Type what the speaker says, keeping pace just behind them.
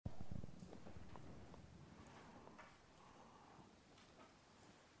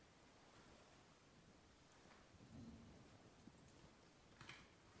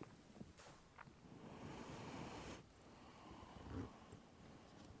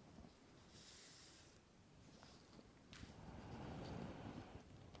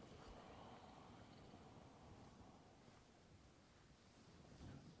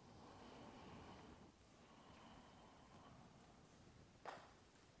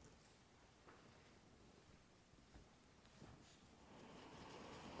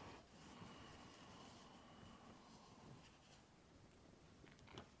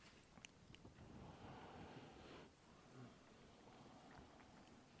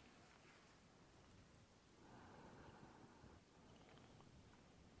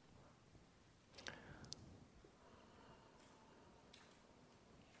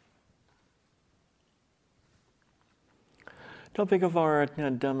Topic of our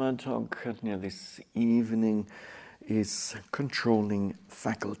Dhamma talk this evening is controlling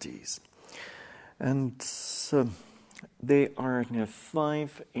faculties. And they are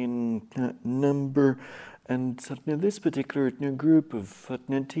 5 in number, and this particular group of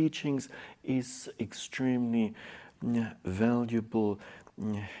teachings is extremely valuable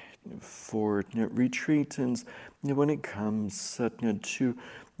for retreatants when it comes to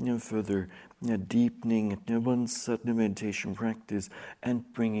further deepening one's meditation practice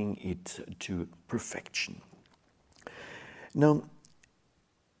and bringing it to perfection. Now,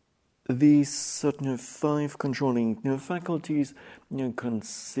 these 5 controlling faculties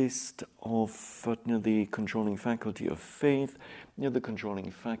consist of the controlling faculty of faith, the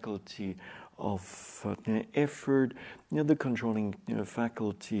controlling faculty of effort, the controlling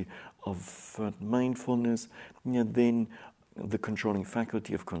faculty of mindfulness, then the controlling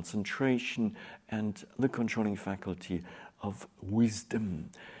faculty of concentration, and the controlling faculty of wisdom.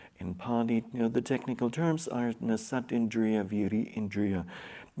 In Pali, the technical terms are Sat Indriya, Viri Indriya,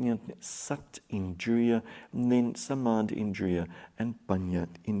 Sat Indriya, then Samad Indriya, and Panyat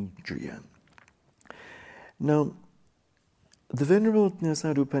Indriya. Now, the Venerable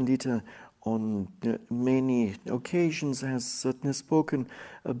Sadhu Pandita on many occasions has spoken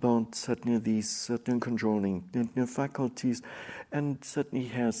about these controlling faculties, and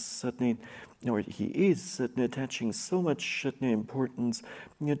he is attaching so much importance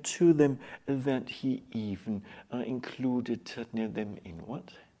to them that he even included them in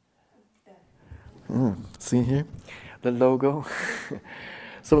what? See here, the logo.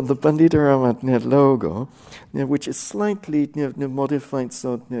 So the Pandita Ramat logo, which is slightly modified,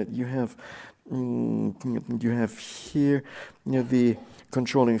 so that you have here the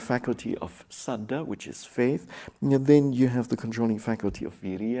controlling faculty of saddha, which is faith. Then you have the controlling faculty of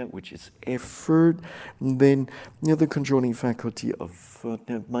viriya, which is effort. Then the controlling faculty of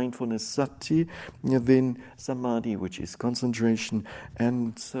mindfulness, sati. Then samadhi, which is concentration,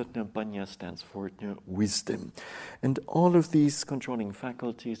 and panya stands for wisdom. And all of these controlling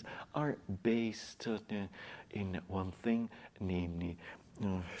faculties are based in one thing, namely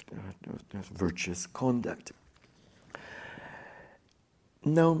virtuous conduct.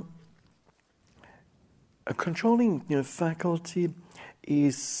 Now, a controlling faculty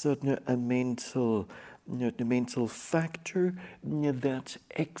is a mental factor that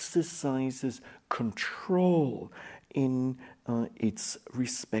exercises control in its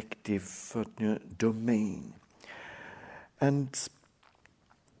respective domain. And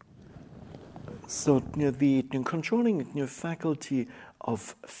so the controlling faculty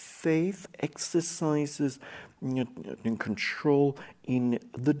of faith exercises control in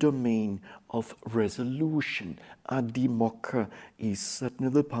the domain of resolution. Adimokha is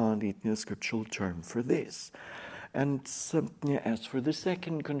the Pali scriptural term for this. And as for the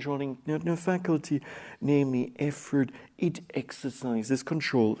second controlling faculty, namely effort, it exercises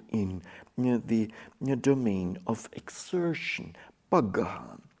control in the domain of exertion,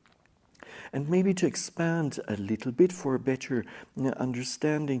 pagaha. And maybe to expand a little bit for a better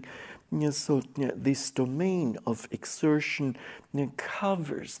understanding, so this domain of exertion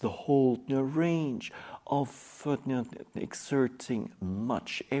covers the whole range of exerting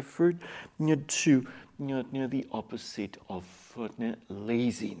much effort to the opposite of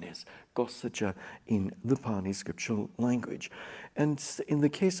laziness, gosaja in the Pali scriptural language. And in the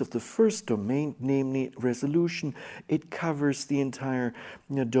case of the first domain, namely resolution, it covers the entire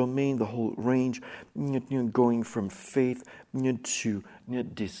domain, the whole range, going from faith to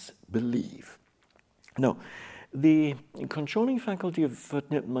disbelief. Now, the controlling faculty of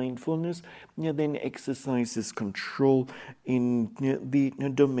mindfulness then exercises control in the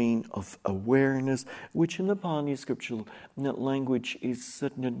domain of awareness, which in the Pali scriptural language is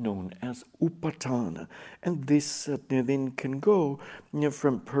known as upatana. And this then can go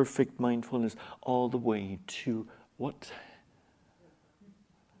from perfect mindfulness all the way to what?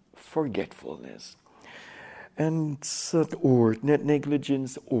 Forgetfulness. And or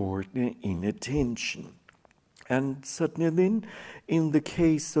negligence or inattention. And then, in the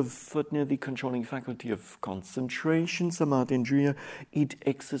case of the controlling faculty of concentration, samadhendriya, it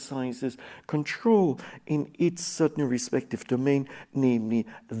exercises control in its certain respective domain, namely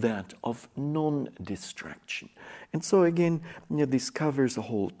that of non-distraction. And so again, this covers a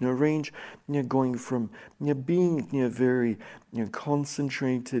whole range, going from being very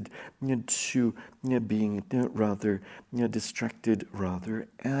concentrated to being rather distracted, rather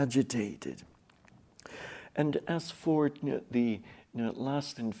agitated. And as for the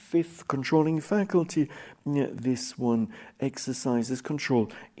last and fifth controlling faculty, this one exercises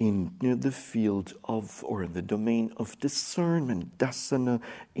control in the field of, or the domain of discernment, dasana,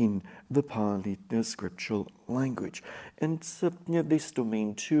 in the Pali scriptural language. And this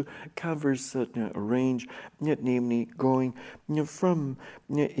domain too covers a range, namely going from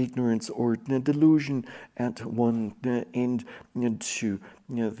ignorance or delusion at one end to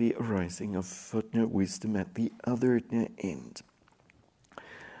the arising of wisdom at the other end.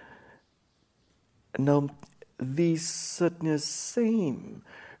 Now, these same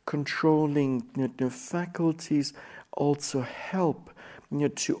controlling faculties also help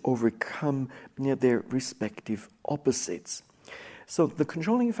to overcome their respective opposites. So the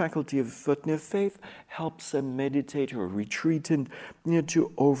controlling faculty of faith helps a meditator or retreatant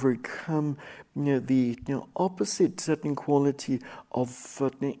to overcome the opposite certain quality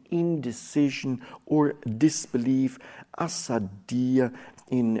of indecision or disbelief, asadhya,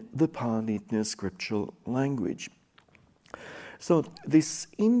 in the Pali scriptural language. So this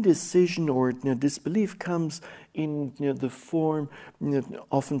indecision or disbelief comes in the form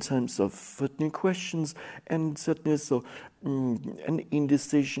oftentimes of questions, and so an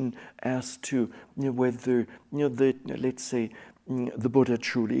indecision as to whether let's say the Buddha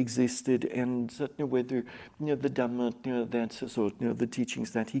truly existed, and whether the Dhamma the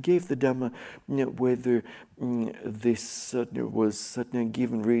teachings that he gave, the Dhamma, whether this was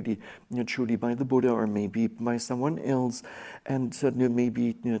given really truly by the Buddha or maybe by someone else, and maybe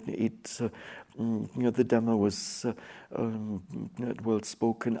it the Dhamma was well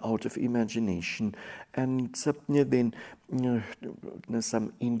spoken out of imagination, and then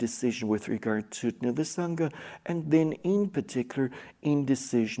some indecision with regard to the Sangha, and then in particular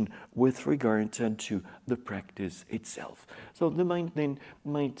indecision with regard to the practice itself. So the mind then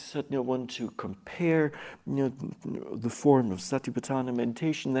might want to compare the form of Satipatthana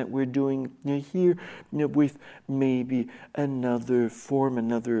meditation that we're doing here with maybe another form,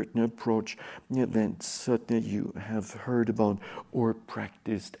 another approach that you have heard about or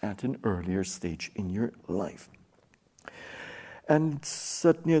practiced at an earlier stage in your life. And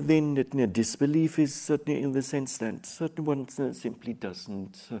then disbelief is in the sense that one simply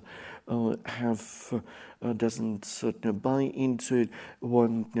doesn't buy into it.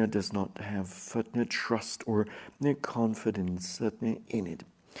 One does not have trust or confidence in it.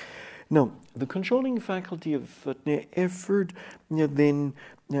 Now, the controlling faculty of effort then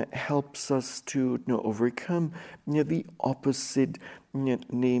helps us to overcome the opposite,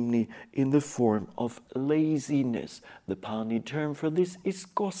 namely in the form of laziness. The Pali term for this is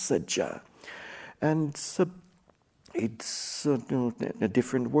kosaja. And it's a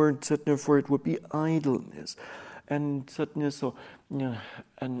different word for it would be idleness. And so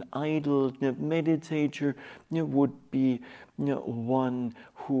an idle meditator would be one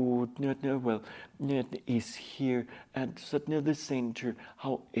who is here at the center,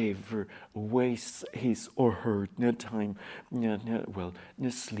 however, wastes his or her time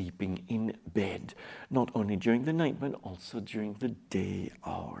sleeping in bed, not only during the night but also during the day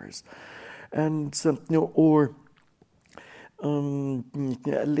hours. And or a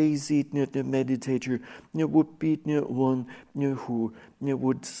lazy meditator would be one who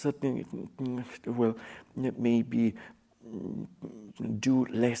would certainly maybe do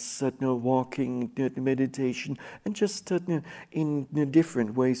less walking meditation, and just in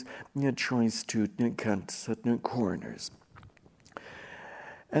different ways tries to cut certain corners.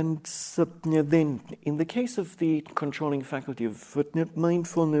 And then, in the case of the controlling faculty of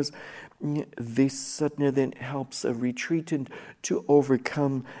mindfulness, this then helps a retreatant to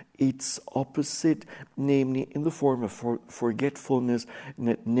overcome its opposite, namely in the form of forgetfulness,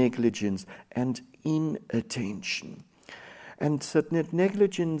 negligence, and inattention. And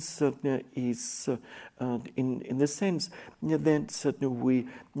negligence is in the sense that we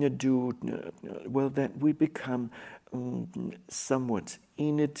do that we become somewhat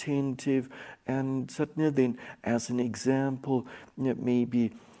inattentive, and then, as an example,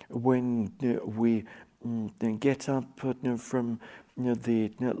 maybe when we get up from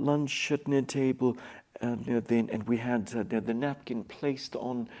the lunch table, and we had the napkin placed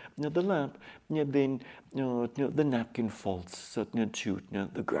on the lap, then the napkin falls to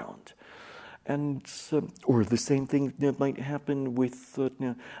the ground. And or the same thing might happen with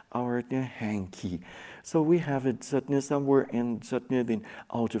our hanky. So we have it somewhere, and then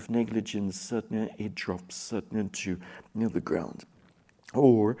out of negligence it drops to the ground.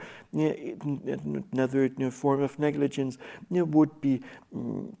 Or another form of negligence would be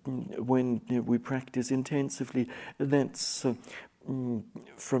when we practice intensively. That's from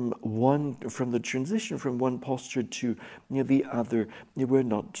the transition from one posture to the other, we're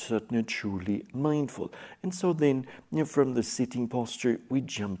not truly mindful. And so then from the sitting posture, we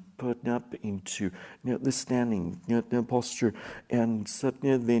jump up into the standing posture, and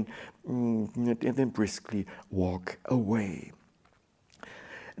then briskly walk away.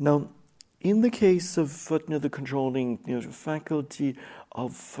 Now, in the case of the controlling faculty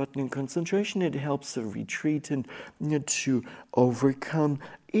of concentration, it helps a retreatant to overcome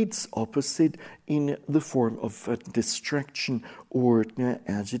its opposite in the form of distraction or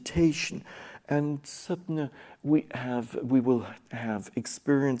agitation. And we will have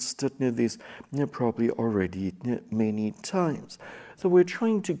experienced this probably already many times. So we're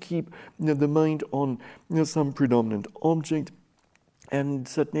trying to keep the mind on some predominant object, and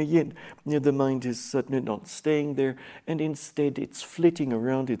yet the mind is not staying there, and instead it's flitting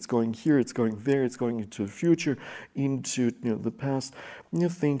around. It's going here, it's going there, it's going into the future, into the past,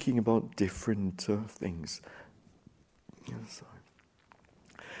 thinking about different things. Sorry.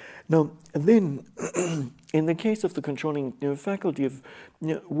 Now, then, in the case of the controlling faculty of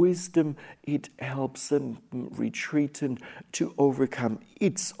wisdom, it helps a retreatant to overcome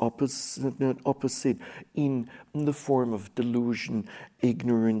its opposite in the form of delusion,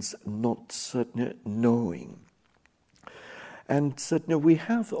 ignorance, not knowing. And we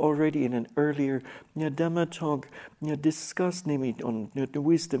have already in an earlier Dhamma talk discussed, namely on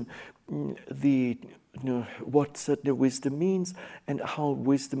wisdom, what wisdom means and how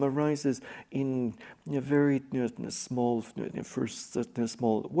wisdom arises in very small, first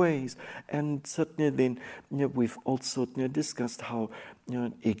small ways. And then we've also discussed how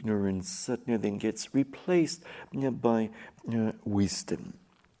ignorance then gets replaced by wisdom.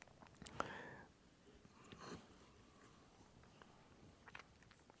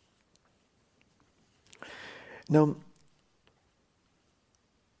 Now,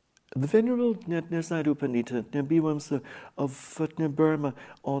 the Venerable Sayadaw Pandita Bhimamsa of Burma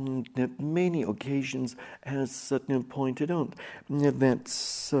on many occasions has pointed out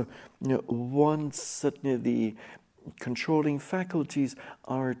that once the controlling faculties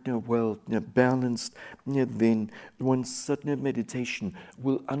are well balanced, then one's meditation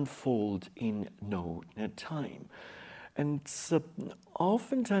will unfold in no time. And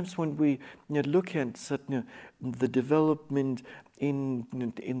oftentimes when we look at the development in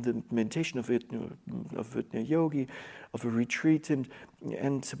the meditation of a yogi, of a retreatant,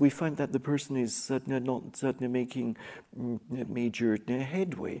 and we find that the person is not making major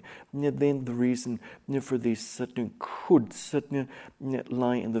headway, then the reason for this could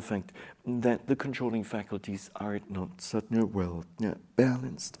lie in the fact that the controlling faculties are not well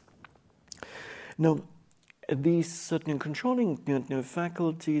balanced. Now, these certain controlling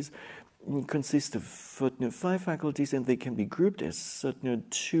faculties consist of 5 faculties, and they can be grouped as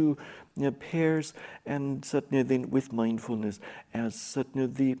 2 pairs, and then with mindfulness as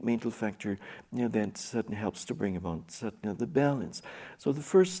the mental factor that helps to bring about the balance. So the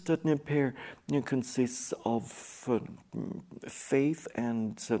first pair consists of faith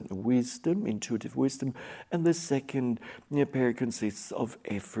and wisdom, intuitive wisdom, and the second pair consists of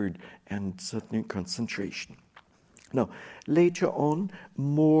effort and concentration. Now, later on,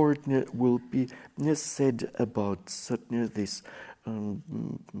 more will be said about this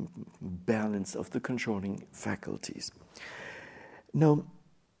balance of the controlling faculties. Now,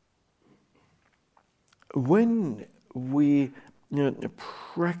 when we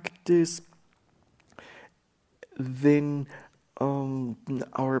practice, then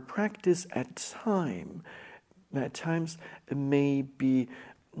our practice at times may be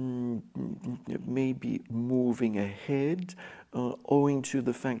moving ahead, owing to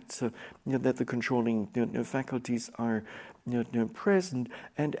the fact that the controlling faculties are present,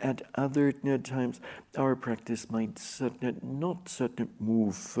 and at other times our practice might not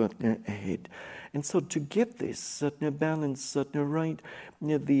move ahead. And so to get this balance right,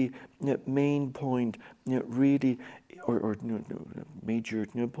 the main point really, or major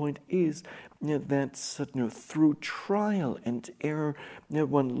point is that through trial and error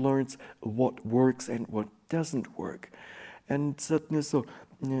one learns what works and what doesn't work. And so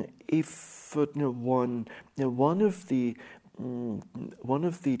if one of the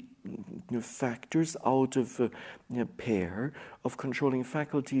factors out of a pair of controlling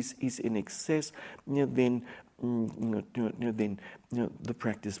faculties is in excess, then the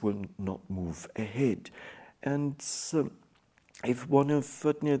practice will not move ahead. And if one of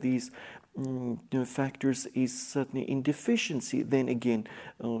these factors is certainly in deficiency, then again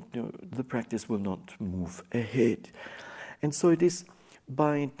the practice will not move ahead. And so it is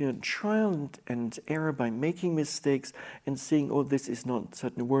by trial and error, by making mistakes and seeing, oh, this is not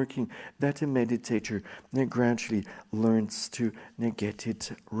certainly working, that a meditator gradually learns to get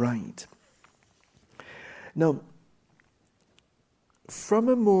it right. Now, from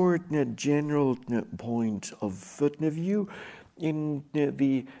a more general point of view, in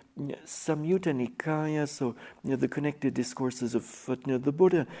the Samyutta Nikaya, so the connected discourses of the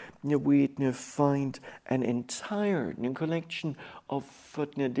Buddha, we find an entire collection of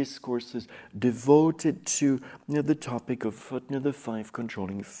discourses devoted to the topic of the 5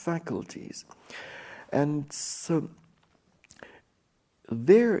 controlling faculties. And so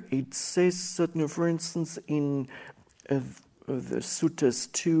there it says, for instance, in the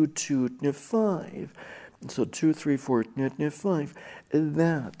Suttas 2 to 5, so 2, 3, 4, 5,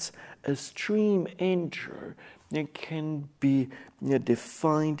 that a stream enterer can be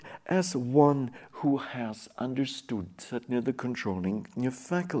defined as one who has understood the controlling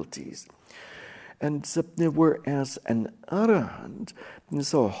faculties. And whereas an arahant,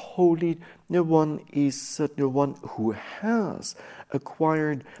 so a holy one, is one who has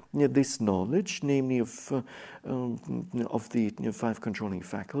acquired this knowledge, namely of the 5 controlling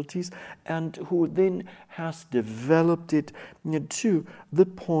faculties, and who then has developed it to the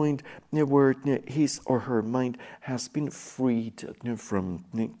point where his or her mind has been freed from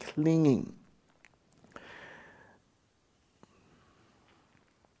clinging.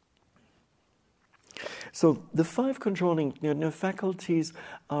 So the 5 controlling faculties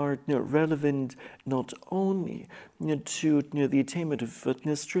are relevant not only to the attainment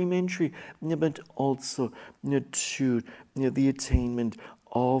of stream entry, but also to the attainment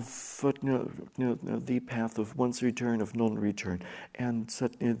of the path of once return, of non-return, and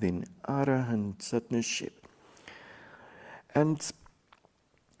then arahantship. And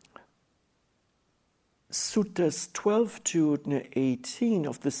Suttas 12 to 18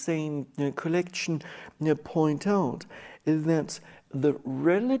 of the same collection point out that the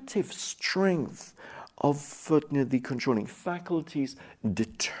relative strength of the controlling faculties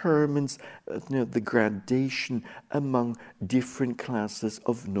determines the gradation among different classes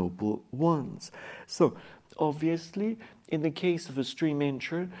of noble ones. So, obviously, in the case of a stream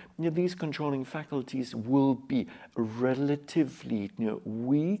enterer, these controlling faculties will be relatively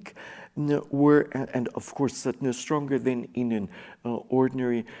weak, and of course stronger than in an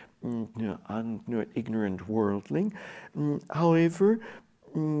ordinary ignorant worldling. However,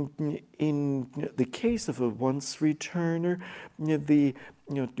 in the case of a once returner, the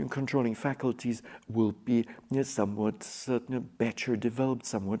controlling faculties will be somewhat better developed,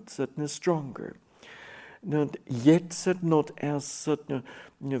 somewhat stronger. Yet not as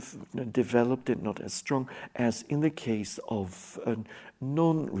developed and not as strong as in the case of a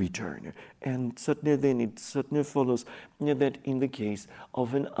non-returner. And then it follows that in the case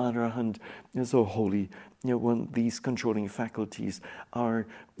of an arahant, so holy, when these controlling faculties are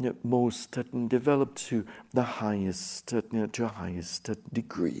most developed to the highest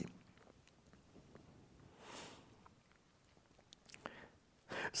degree.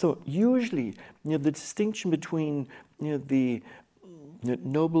 So usually, the distinction between the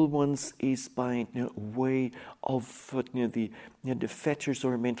noble ones is by way of the fetters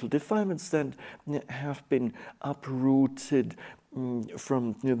or mental defilements that have been uprooted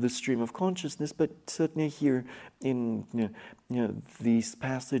from the stream of consciousness, but certainly here in these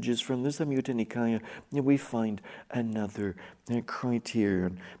passages from the Samyutta Nikaya, we find another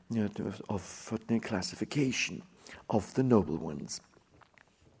criterion of classification of the noble ones.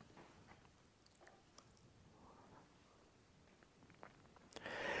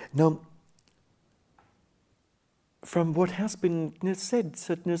 Now, from what has been said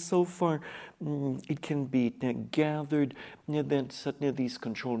so far, it can be gathered that these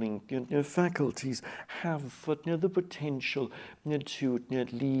controlling faculties have the potential to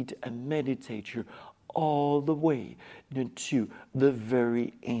lead a meditator all the way to the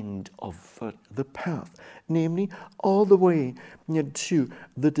very end of the path, namely all the way to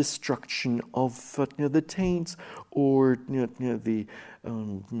the destruction of the taints or the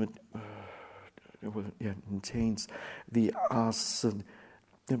taints, the asas.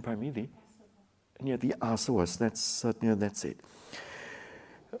 Pardon me, the asavas. That's it.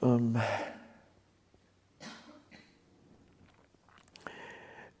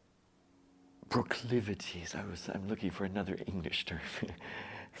 Proclivities. I'm looking for another English term.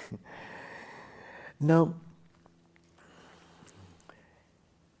 Now,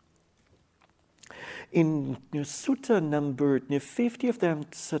 in Sutta number 50 of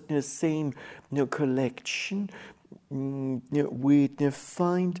that same collection, we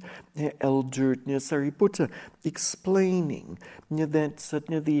find Elder Sariputta explaining that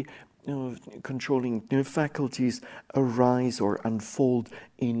the controlling faculties arise or unfold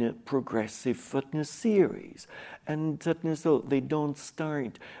in a progressive series. And so they don't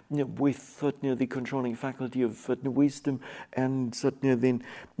start with the controlling faculty of wisdom, and then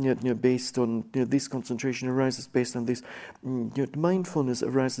based on this concentration arises, based on this mindfulness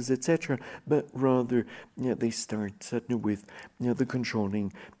arises, etc. But rather they start with the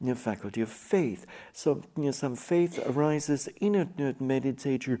controlling faculty of faith. So some faith arises in a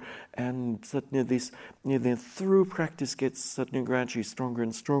meditator, and this then through practice gets gradually stronger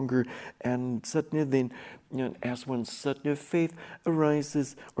and stronger, and then as one's faith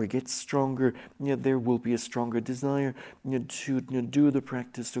arises or gets stronger, there will be a stronger desire to do the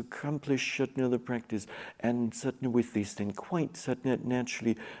practice, to accomplish the practice, and with this then quite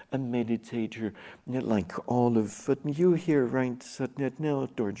naturally a meditator like all of you here right now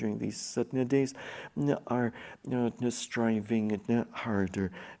or during these days are striving harder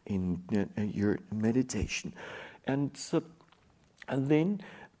in your meditation. And then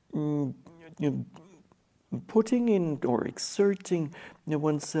putting in or exerting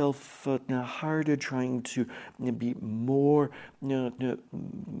oneself harder, trying to be more,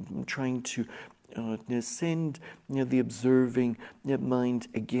 trying to send the observing mind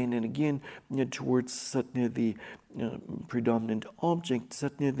again and again towards the predominant object,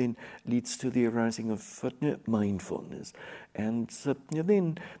 then leads to the arising of mindfulness. And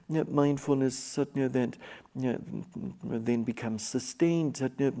then mindfulness that then becomes sustained.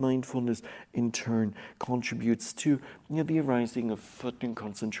 Mindfulness in turn contributes to the arising of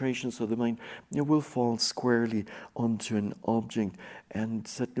concentration, so the mind will fall squarely onto an object, and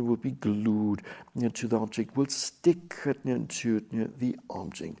will be glued to the object, will stick to the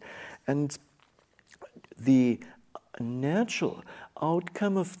object. And the natural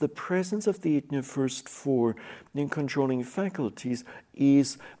outcome of the presence of the first four controlling faculties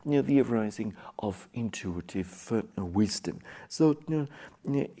is the arising of intuitive wisdom. So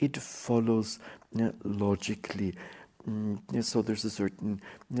it follows logically. So there's a certain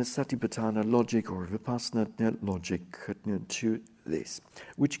satipatthana logic or vipassana logic to this,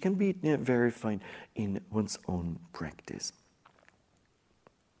 which can be verified in one's own practice.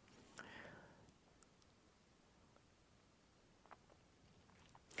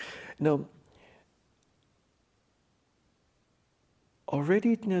 Now,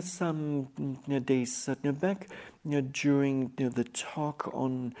 already some days back, during the talk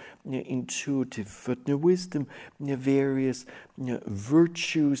on intuitive wisdom, various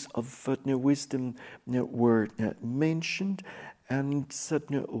virtues of wisdom were mentioned, and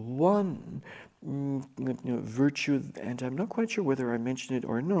one virtue, and I'm not quite sure whether I mentioned it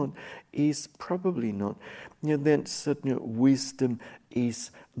or not, is probably not, that wisdom is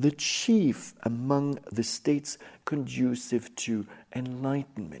the chief among the states conducive to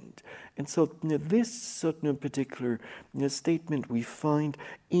enlightenment. And so this particular statement we find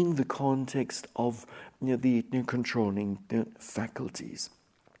in the context of the controlling faculties.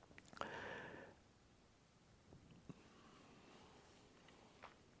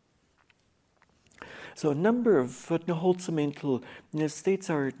 So a number of wholesome mental states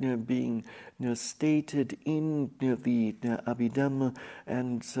are being stated in the Abhidhamma,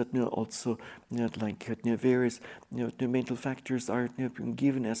 and also like various mental factors are being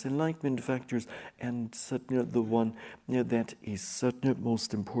given as enlightenment factors, and the one that is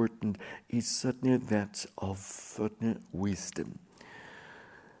most important is that of wisdom.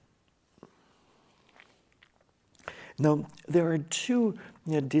 Now, there are two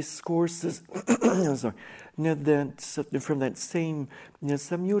discourses that from that same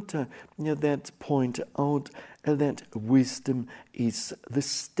samyutta that point out that wisdom is the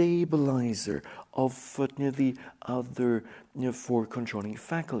stabilizer of the other four controlling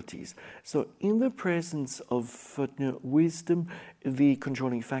faculties. So in the presence of wisdom, the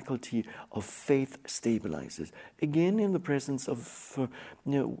controlling faculty of faith stabilizes. Again, in the presence of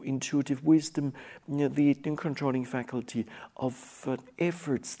intuitive wisdom, the controlling faculty of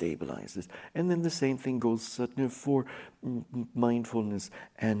effort stabilizes. And then the same thing goes for mindfulness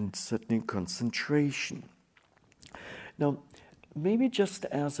and concentration. Now, maybe just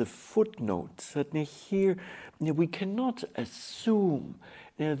as a footnote, here we cannot assume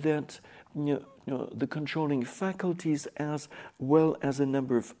that the controlling faculties as well as a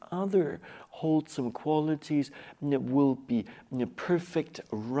number of other wholesome qualities will be perfect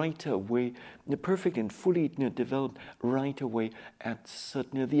right away, perfect and fully developed right away at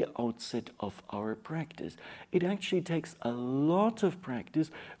the outset of our practice. It actually takes a lot of practice,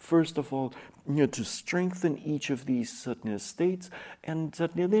 first of all, to strengthen each of these states, and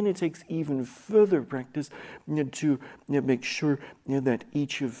then it takes even further practice to make sure that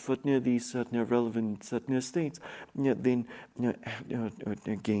each of these relevant states then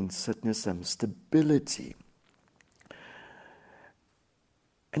gains some stability.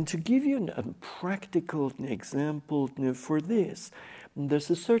 And to give you a practical example for this, there's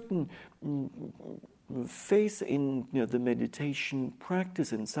a certain phase in the meditation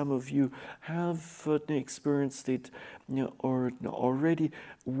practice, and some of you have experienced it or already,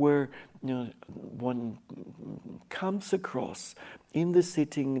 where one comes across in the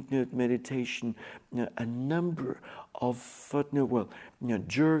sitting meditation a number of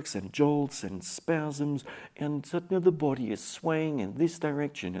jerks and jolts and spasms, and the body is swaying in this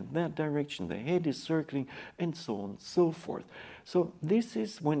direction and that direction, the head is circling, and so on and so forth. So this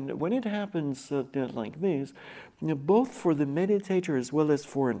is when it happens like this, both for the meditator as well as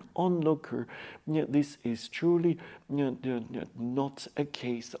for an onlooker, this is truly not a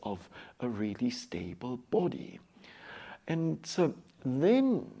case of a really stable body. And so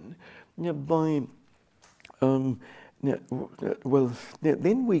then by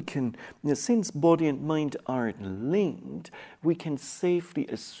then we can, since body and mind are linked, we can safely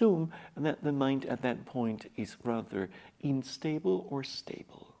assume that the mind at that point is rather unstable or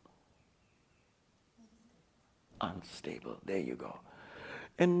stable. Unstable, there you go.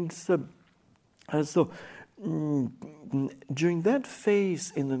 And during that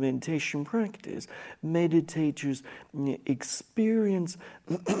phase in the meditation practice, meditators experience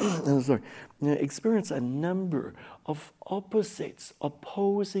a number of opposites,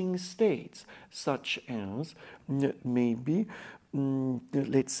 opposing states, such as maybe,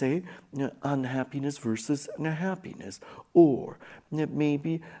 let's say, unhappiness versus happiness, or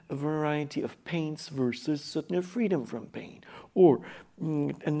maybe a variety of pains versus freedom from pain, or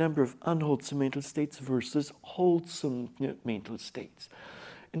a number of unwholesome mental states versus wholesome mental states.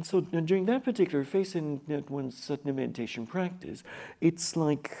 And so during that particular phase in one's meditation practice, it's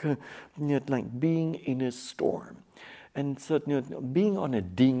like being in a storm. And being on a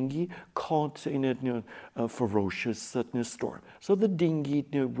dinghy caught in a ferocious storm. So the dinghy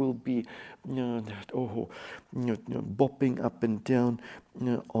will be bopping up and down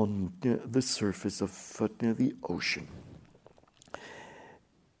on the surface of the ocean.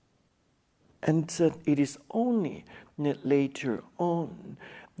 And it is only later on,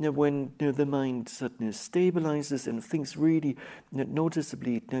 when the mind stabilizes and things really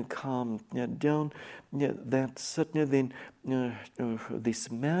noticeably calm down, that then this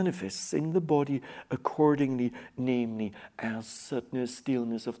manifests in the body accordingly, namely as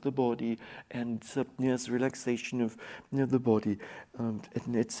stillness of the body and as relaxation of the body,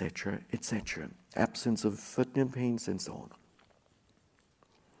 etc., etc., absence of pains and so on.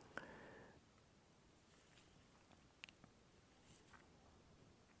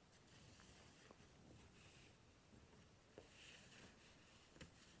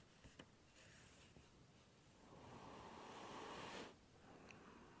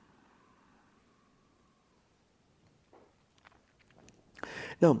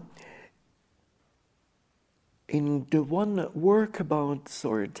 Now, in the one work about,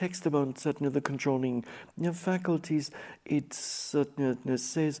 or text about the controlling faculties, it says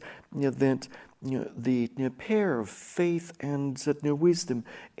that the pair of faith and wisdom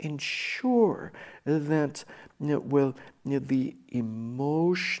ensure that the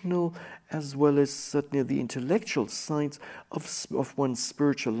emotional as well as the intellectual sides of one's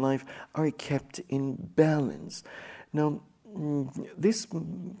spiritual life are kept in balance. Now, this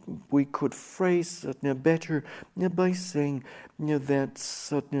we could phrase better by saying that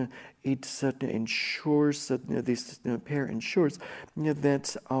it ensures this pair ensures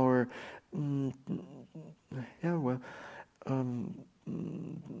that our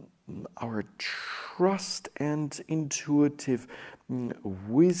our trust and intuitive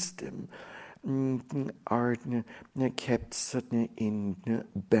wisdom are kept in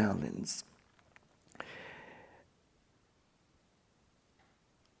balance.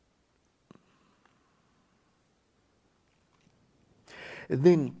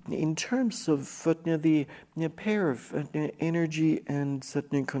 Then, in terms of the pair of energy and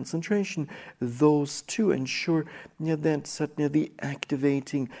concentration, those two ensure that the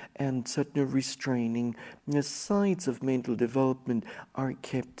activating and restraining sides of mental development are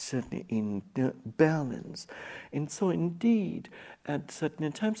kept in balance. And so, indeed, at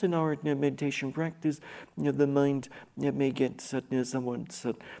certain times in our meditation practice, the mind may get somewhat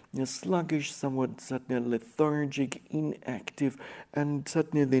sluggish, somewhat lethargic, inactive, and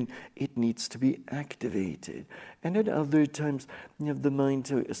suddenly then it needs to be activated. And at other times, the mind,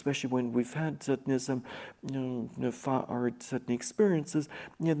 especially when we've had some far art experiences,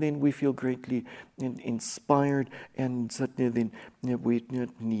 then we feel greatly inspired, and suddenly then we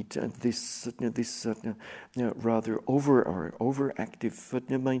need this rather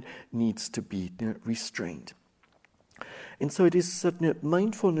overactive mind needs to be restrained. And so it is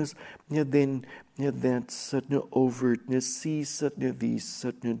mindfulness then that oversees these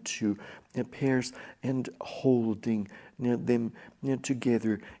two pairs and holding them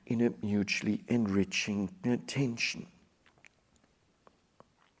together in a mutually enriching tension.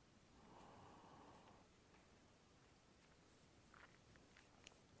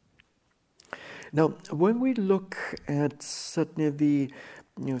 Now, when we look at the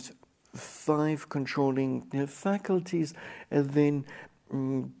 5 controlling faculties, then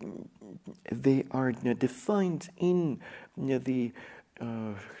they are defined in the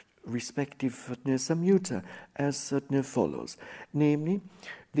respective samyutta as follows. Namely,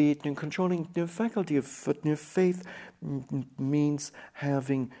 the controlling faculty of faith means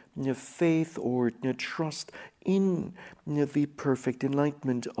having faith or trust in the perfect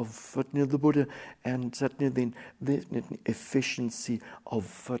enlightenment of the Buddha, and then the efficiency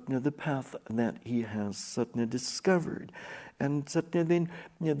of the path that he has discovered. And then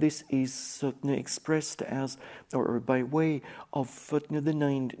this is expressed as, or by way of the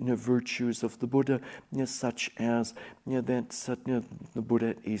 9 virtues of the Buddha, such as that the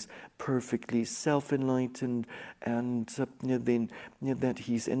Buddha is perfectly self-enlightened, and then that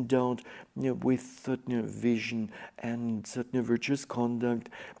he's endowed with vision and virtuous conduct,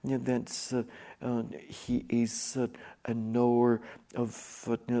 that he is a knower of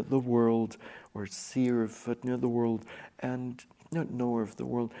the world, or seer of the world, and knower of the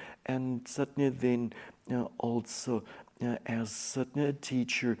world, and then also as a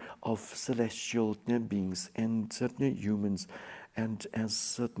teacher of celestial beings and humans, and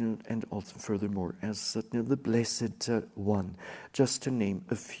as and also furthermore as the Blessed One, just to name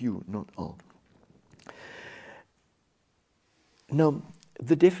a few, not all. Now,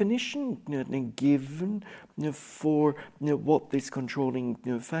 the definition given for what this controlling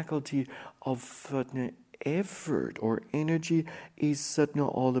faculty of effort or energy is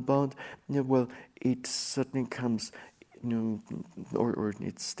all about, well, it certainly comes, or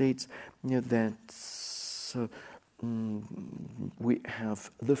it states that we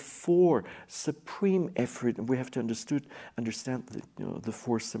have the 4 supreme efforts. We have to understand the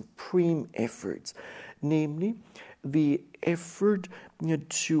 4 supreme efforts, namely the effort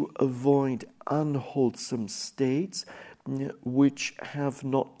to avoid unwholesome states which have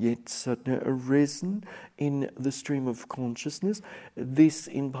not yet arisen in the stream of consciousness. This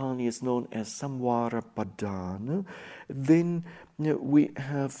in Pali is known as samvara padana. Then we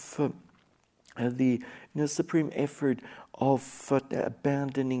have the supreme effort of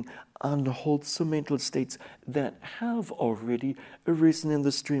abandoning unwholesome mental states that have already arisen in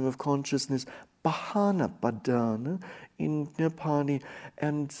the stream of consciousness, Bahana Padana in Pali,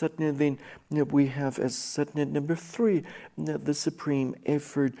 and then we have as number 3 the supreme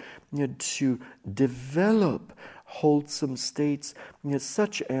effort to develop wholesome states,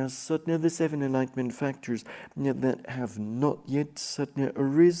 such as the 7 enlightenment factors that have not yet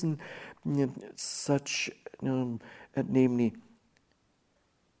arisen, such namely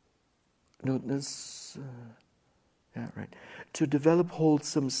to develop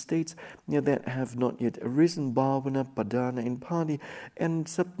wholesome states that have not yet arisen, bhavana, padana in Pali, and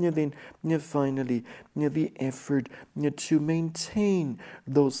then finally the effort to maintain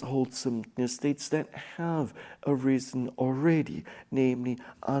those wholesome states that have arisen already, namely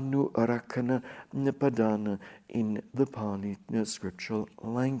anurakana padana in the Pali scriptural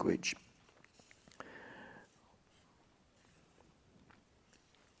language.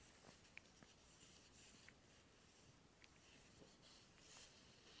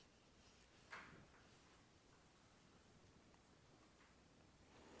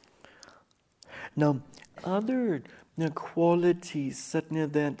 Now, other qualities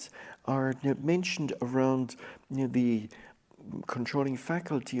that are mentioned around the controlling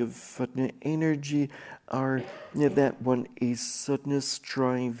faculty of energy are that one is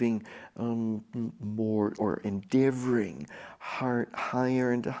striving more or endeavoring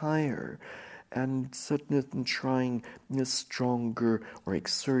higher and higher, and trying stronger or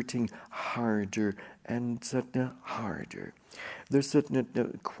exerting harder and harder. There's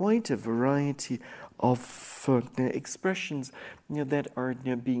quite a variety of expressions that are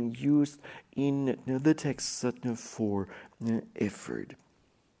being used in the text for effort.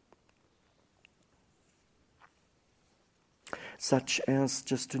 Such as,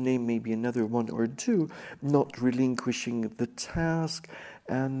 just to name maybe another one or two, not relinquishing the task,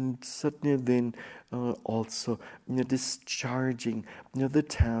 and then also discharging the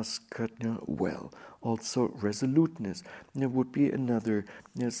task well. Also resoluteness would be another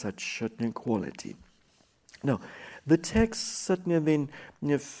such quality. Now, the text then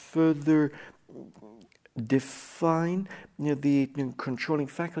further define the controlling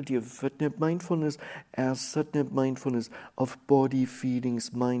faculty of mindfulness as mindfulness of body,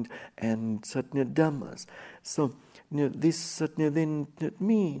 feelings, mind, and dhammas. So this then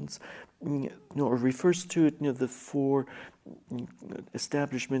means or refers to the four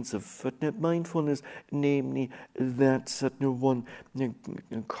establishments of mindfulness, namely that one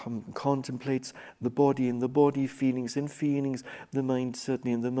contemplates the body in the body, feelings in feelings, the mind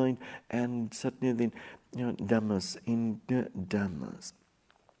certainly in the mind, and certainly then dhammas in dhammas.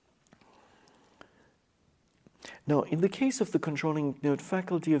 Now, in the case of the controlling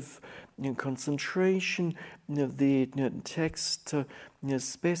faculty of concentration, the text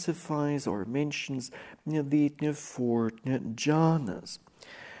specifies or mentions the four jhanas.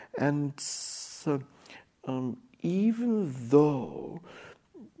 And even though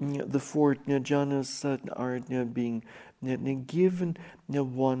the four jhanas are being given,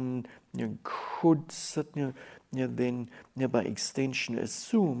 one could then by extension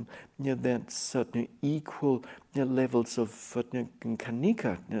assume that certain equal levels of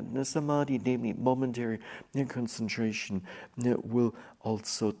kanika samadhi, namely momentary concentration, will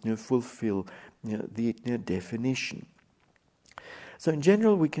also fulfill the definition. So in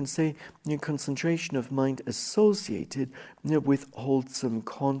general, we can say concentration of mind associated with wholesome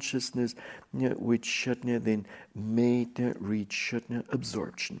consciousness, which then may reach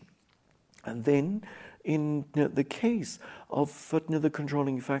absorption. And then, in the case of the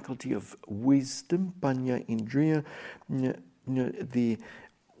controlling faculty of wisdom, panya indriya,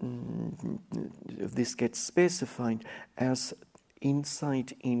 this gets specified as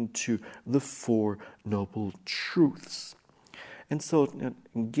insight into the Four Noble Truths. And so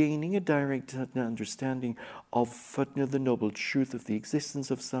gaining a direct understanding of the noble truth of the existence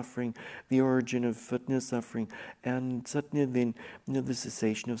of suffering, the origin of suffering, and then the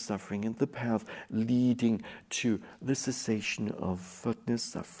cessation of suffering, and the path leading to the cessation of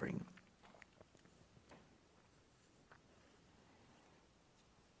suffering.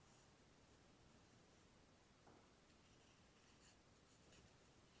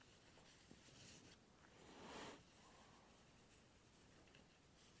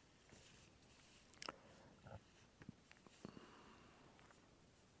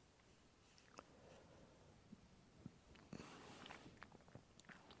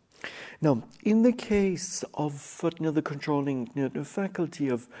 Now, in the case of the controlling faculty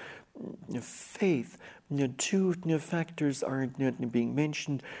of faith, two factors are being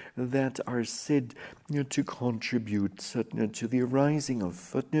mentioned that are said to contribute to the arising of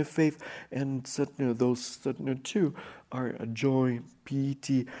faith, and those two are joy,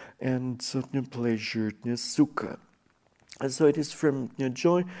 piti, and pleasure, sukha. And so it is from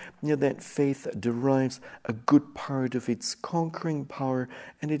joy that faith derives a good part of its conquering power,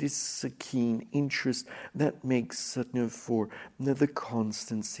 and it is a keen interest that makes for the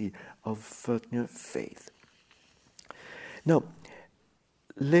constancy of faith. Now,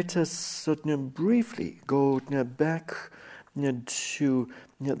 let us briefly go back to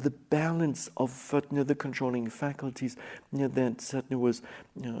the balance of the controlling faculties that was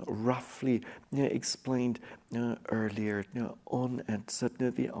roughly explained earlier on at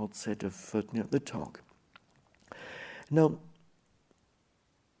the outset of the talk. Now,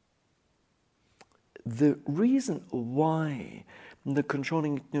 the reason why the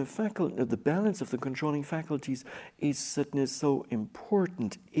controlling faculty, the balance of the controlling faculties is so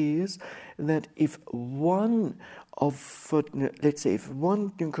important is that if one of, let's say, if one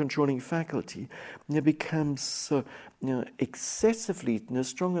controlling faculty becomes excessively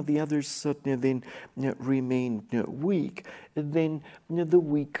stronger, the others then remain weak, then the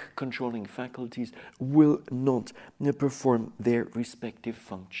weak controlling faculties will not perform their respective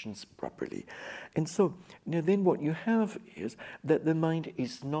functions properly. And so then what you have is that the mind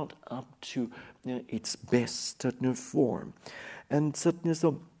is not up to its best form. And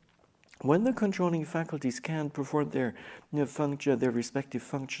so when the controlling faculties can't perform their their respective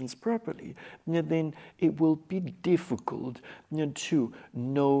functions properly, then it will be difficult to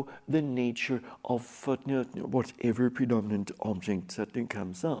know the nature of whatever predominant object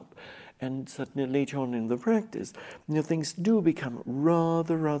comes up. And certainly later on in the practice, things do become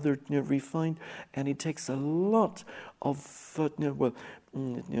rather refined, and it takes a lot of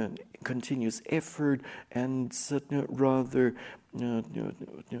continuous effort and rather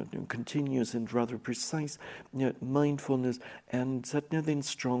continuous and rather precise mindfulness, and then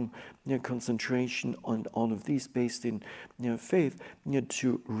strong concentration on all of these based in faith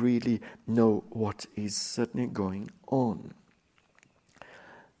to really know what is going on.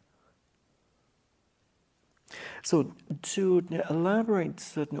 So to elaborate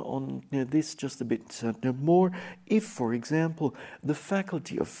on this just a bit more, if, for example, the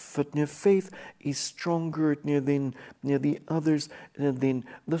faculty of faith is stronger than the others, then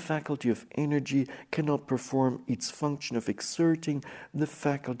the faculty of energy cannot perform its function of exerting, the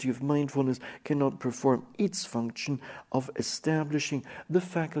faculty of mindfulness cannot perform its function of establishing, the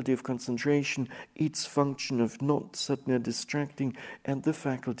faculty of concentration its function of not distracting, and the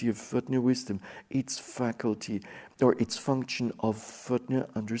faculty of wisdom its faculty or its function of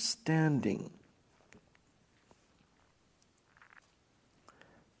understanding.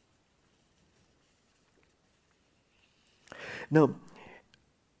 Now,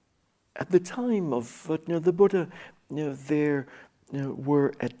 at the time of the Buddha, there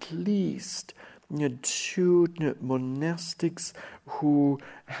were at least two monastics who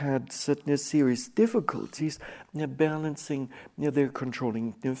had serious difficulties balancing their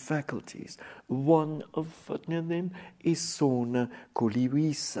controlling faculties. One of them is Sona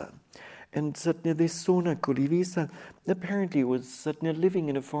Kolivisa. And this Sona Kolivisa apparently was living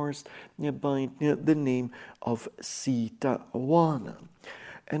in a forest by the name of Sitawana.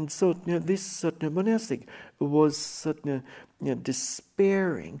 And so this monastic was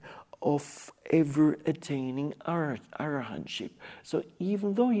despairing of ever attaining arahantship. So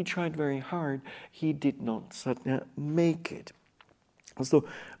even though he tried very hard, he did not make it. So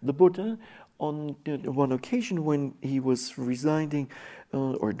the Buddha, on one occasion when he was residing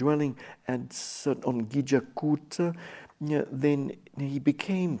or dwelling on Gijakuta, then he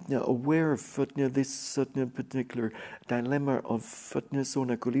became aware of this particular dilemma of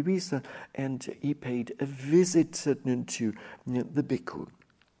Sona Kolivisa, and he paid a visit to the bhikkhu.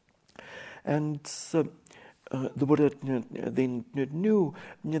 And the Buddha then knew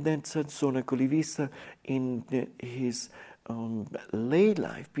that Sona Kolivisa in his lay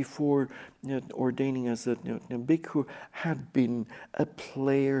life before ordaining as a bhikkhu had been a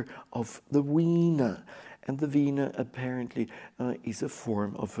player of the veena, and the veena apparently is a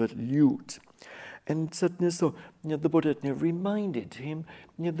form of a lute. And so the Buddha reminded him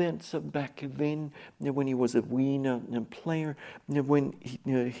that back then, when he was a veena player, when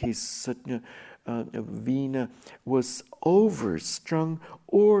his veena was overstrung,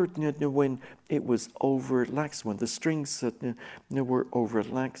 or when it was overlaxed, when the strings were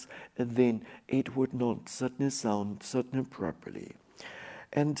overlaxed, then it would not sound properly.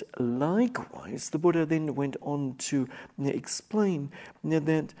 And likewise, the Buddha then went on to explain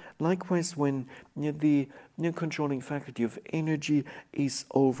that likewise when the controlling faculty of energy is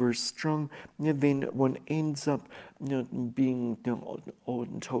overstrung, then one ends up being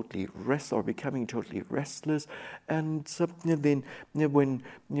totally restless or becoming totally restless, and then when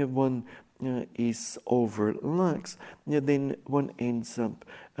one is overlax, then one ends up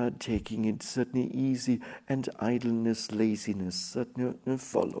taking it certainly easy, and idleness, laziness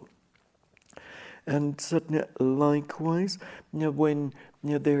follow. And certainly likewise, when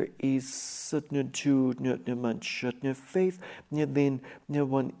there is too much faith, then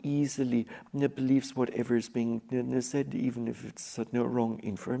one easily believes whatever is being said, even if it's wrong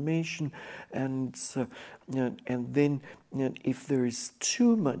information, and then if there is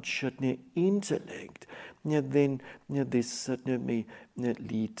too much intellect, then this may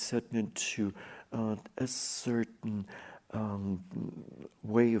lead to a certain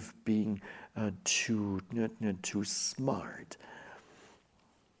way of being too smart.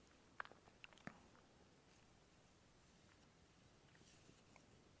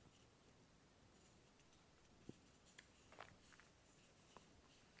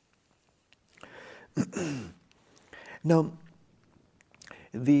 Now,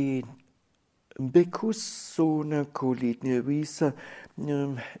 the Bhikkhus Sona Kolit Visa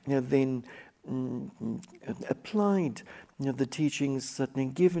then applied the teachings that were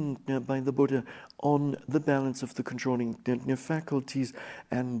given by the Buddha on the balance of the controlling faculties,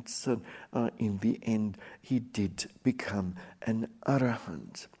 and in the end he did become an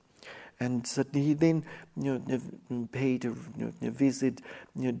arahant. And he then paid a visit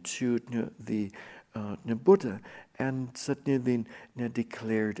to the Buddha, and then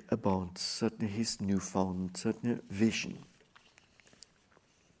declared about his newfound vision.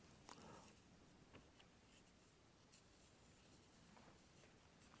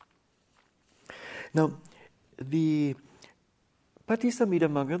 Now, the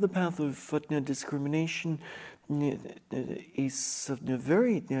Patisambhidamagga, the path of discrimination, is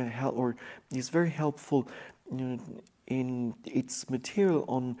very helpful in its material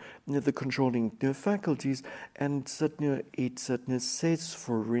on the controlling faculties, and it says,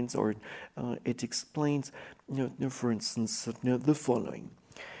 for instance, or it explains, for instance, the following.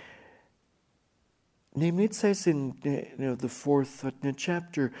 Namely, it says in the fourth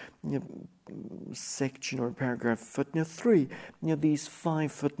chapter, section or paragraph 3, these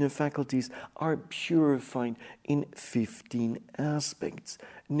 5 faculties are purified in 15 aspects.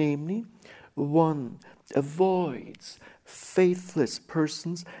 Namely, 1. Avoids faithless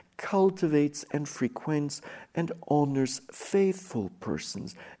persons, cultivates and frequents and honors faithful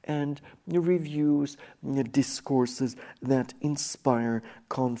persons, and reviews discourses that inspire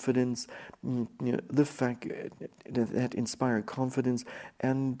confidence, that inspire confidence,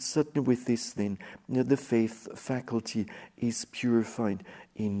 and certainly with this then the faith faculty is purified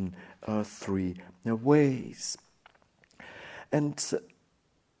in 3 ways. And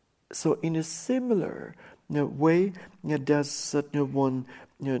so in a similar way does one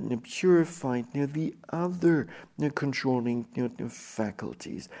purify the other controlling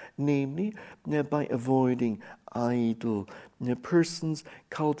faculties, namely by avoiding idle persons,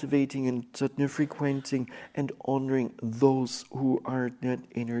 cultivating and frequenting and honoring those who are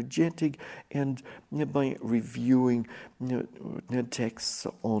energetic, and by reviewing texts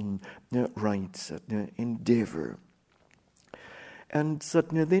on right endeavor. And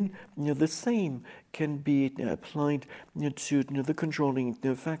then the same can be applied to the controlling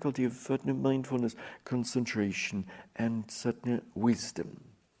faculty of mindfulness, concentration, and wisdom.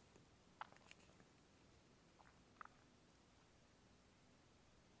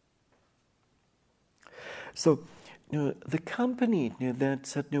 So the company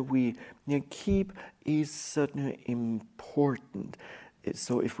that we keep is important.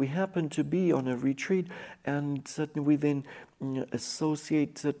 So if we happen to be on a retreat and we then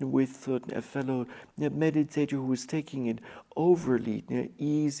associate with a fellow meditator who is taking it overly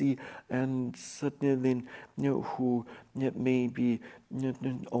easy, and then who maybe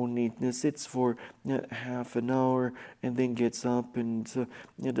only sits for half an hour and then gets up and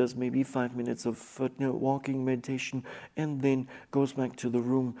does maybe 5 minutes of walking meditation and then goes back to the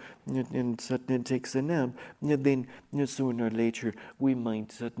room and takes a nap, then sooner or later we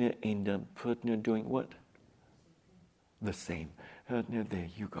might end up doing what? The same. There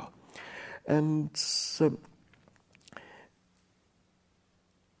you go. And so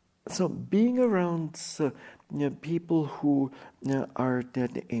being around people who are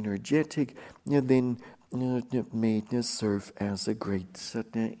energetic then may serve as a great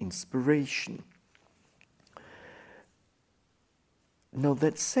inspiration. Now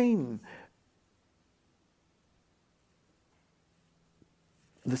that same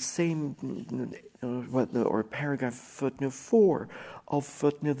or paragraph 4 of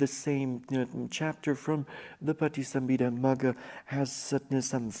the same chapter from the Patisambhidamagga has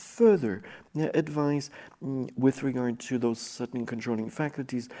some further advice with regard to those certain controlling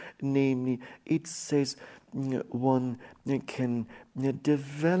faculties. Namely, it says one can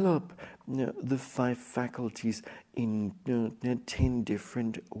develop the 5 faculties in 10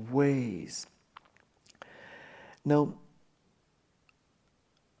 different ways. Now,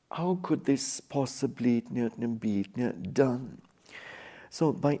 how could this possibly be done?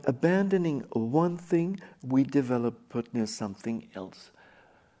 So by abandoning one thing, we develop something else.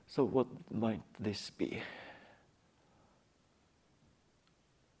 So what might this be?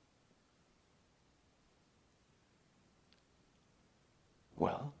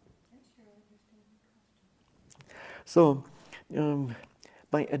 Well, so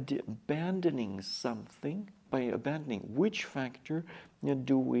by abandoning something, by abandoning which factor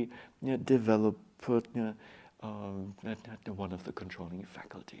do we develop one of the controlling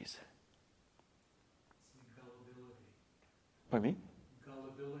faculties? Gullibility. Pardon me?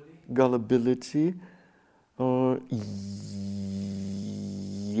 Gullibility. Gullibility.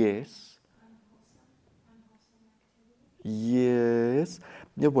 Yes. Yes.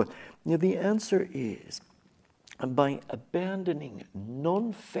 Yeah, well, yeah, the answer is by abandoning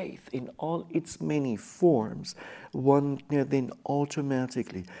non-faith in all its many forms, one then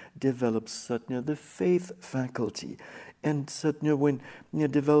automatically develops the faith faculty. And when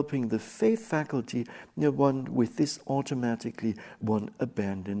developing the faith faculty, one with this automatically one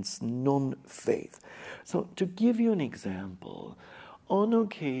abandons non-faith. So to give you an example, on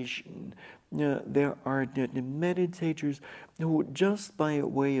occasion, there are the meditators who, just by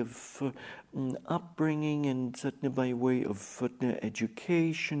way of upbringing and by way of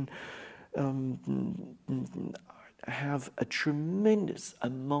education, have a tremendous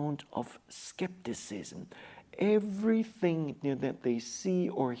amount of skepticism. Everything that they see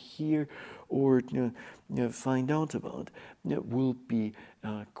or hear or find out about will be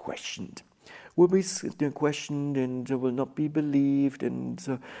questioned. Will be questioned and will not be believed, and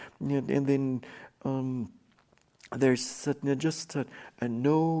then there's just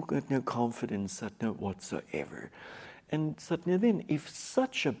no confidence whatsoever. And then, if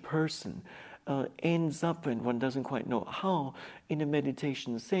such a person ends up, and one doesn't quite know how, in a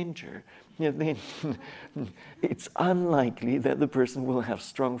meditation center, then it's unlikely that the person will have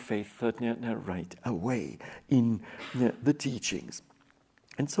strong faith right away in the teachings.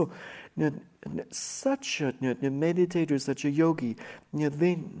 And so, such a meditator, such a yogi,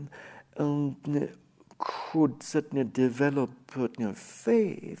 then could develop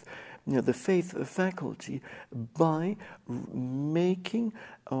faith, the faith faculty, by making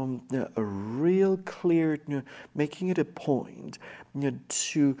a real clear, making it a point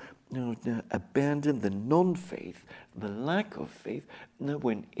to abandon the non-faith, the lack of faith,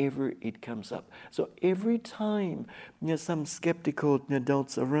 whenever it comes up. So every time some skeptical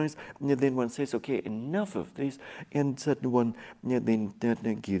doubts arise, then one says, okay, enough of this, and one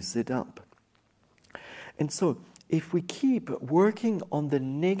then gives it up. And so if we keep working on the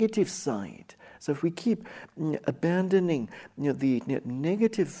negative side, so if we keep abandoning the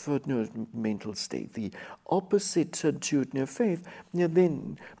negative mental state, the opposite to faith,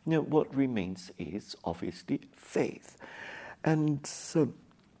 then what remains is obviously faith. And so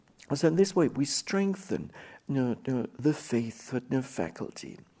in this way we strengthen the faith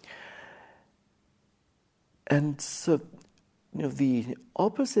faculty. And so the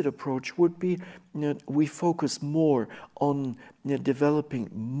opposite approach would be we focus more on developing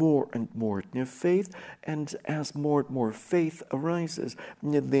more and more faith, and as more and more faith arises,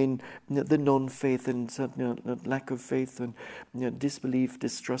 then the non-faith and lack of faith and disbelief,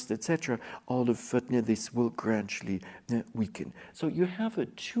 distrust, etc., all of this will gradually weaken. So you have a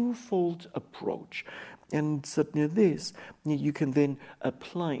twofold approach. And this you can then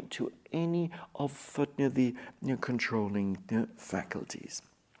apply to any of the controlling faculties.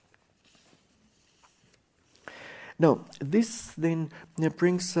 Now, this then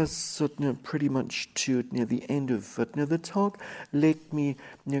brings us pretty much to the end of the talk. Let me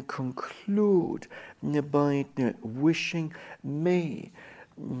conclude by wishing may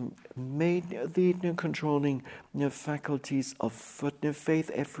the controlling faculties of faith,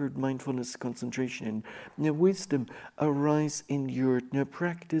 effort, mindfulness, concentration, and wisdom arise in your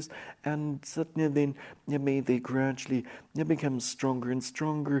practice, and then may they gradually become stronger and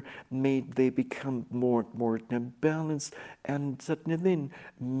stronger. May they become more and more balanced, and then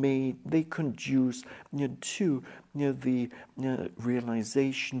may they conduce to the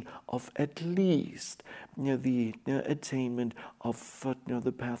realization of at least the attainment of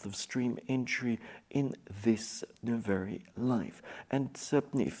the path of stream entry in this very life. And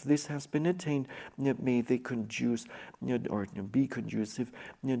if this has been attained, may they conduce or be conducive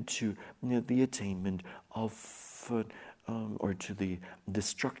to the attainment of or to the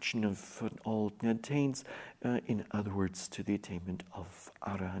destruction of all taints, in other words, to the attainment of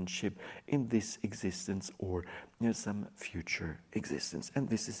arahantship in this existence or some future existence. And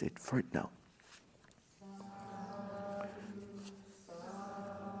this is it for now.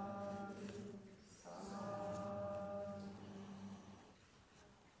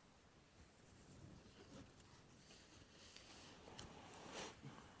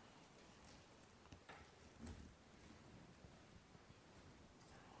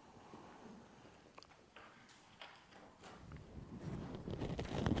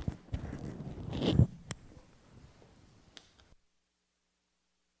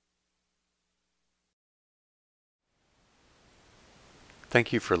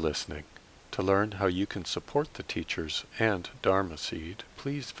 Thank you for listening. To learn how you can support the teachers and Dharma Seed,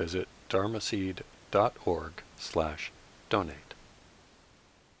 please visit dharmaseed.org/donate.